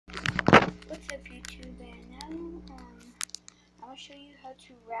I'll show you how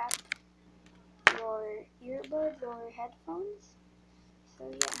to wrap your earbuds or headphones. So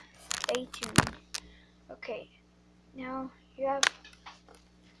yeah, stay tuned. Okay, now you have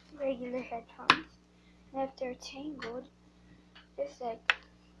regular headphones, and if they're tangled, just like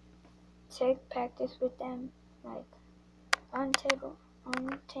take practice with them, like untangle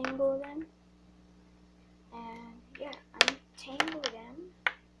them, and yeah, untangle them.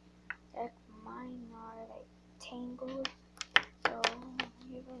 Like mine are like tangled, so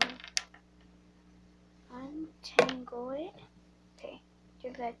you're gonna untangle it. Okay,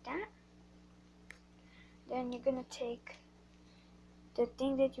 just like that. Then you're gonna take the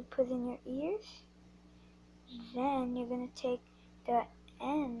thing that you put in your ears. Then you're gonna take the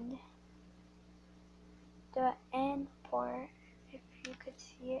end part, if you could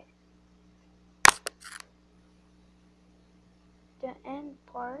see it, the end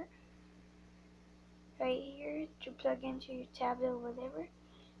part right here to plug into your tablet or whatever.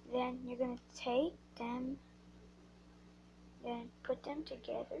 Then you're gonna take them, then put them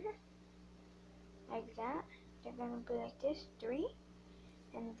together like that. They're gonna be like this, 3,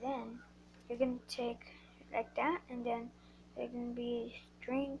 and then you're gonna take like that, and then they're gonna be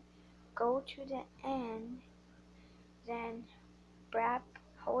string, go to the end, then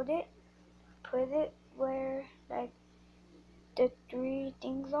hold it, put it where like the 3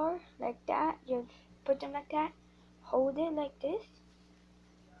 things are, like that. Just put them like that, hold it like this,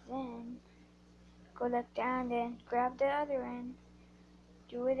 then go like that, and then grab the other end,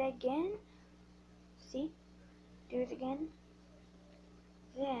 do it again, see, do it again,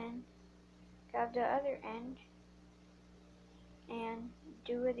 then grab the other end and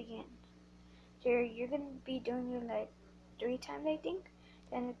do it again. So you're gonna be doing it like 3 times, I think.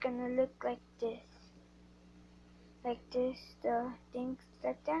 Then it's gonna look like this, the things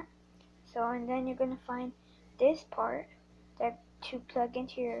like that. So, and then you're gonna find this part that to plug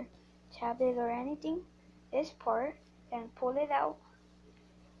into your tablet or anything, this part, then pull it out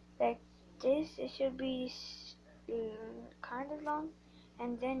like this. It should be kind of long,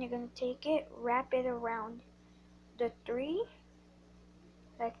 and then you're gonna take it, wrap it around the 3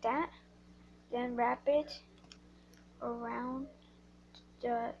 like that, then wrap it around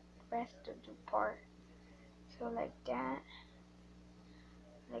the rest of the part. So like that,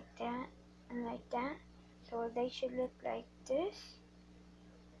 and like that. So they should look like this.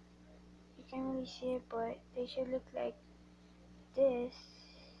 You can't really see it, but they should look like this,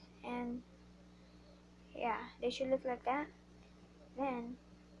 and yeah, they should look like that. Then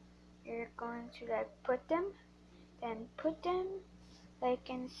you're going to like put them like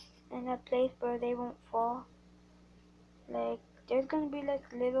in a place where they won't fall. Like there's gonna be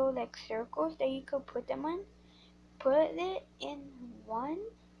like little like circles that you could put them on. Put it in one.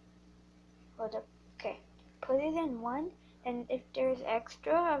 Hold up. Okay. Put it in one, and if there's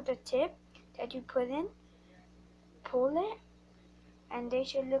extra of the tip that you put in, pull it, and they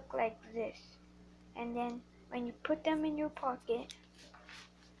should look like this. And then when you put them in your pocket,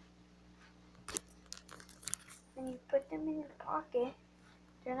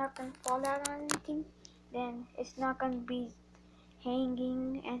 they're not gonna fall out on anything. Then it's not gonna be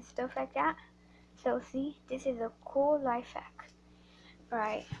hanging and stuff like that. So see, this is a cool life hack.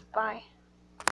 Alright, bye.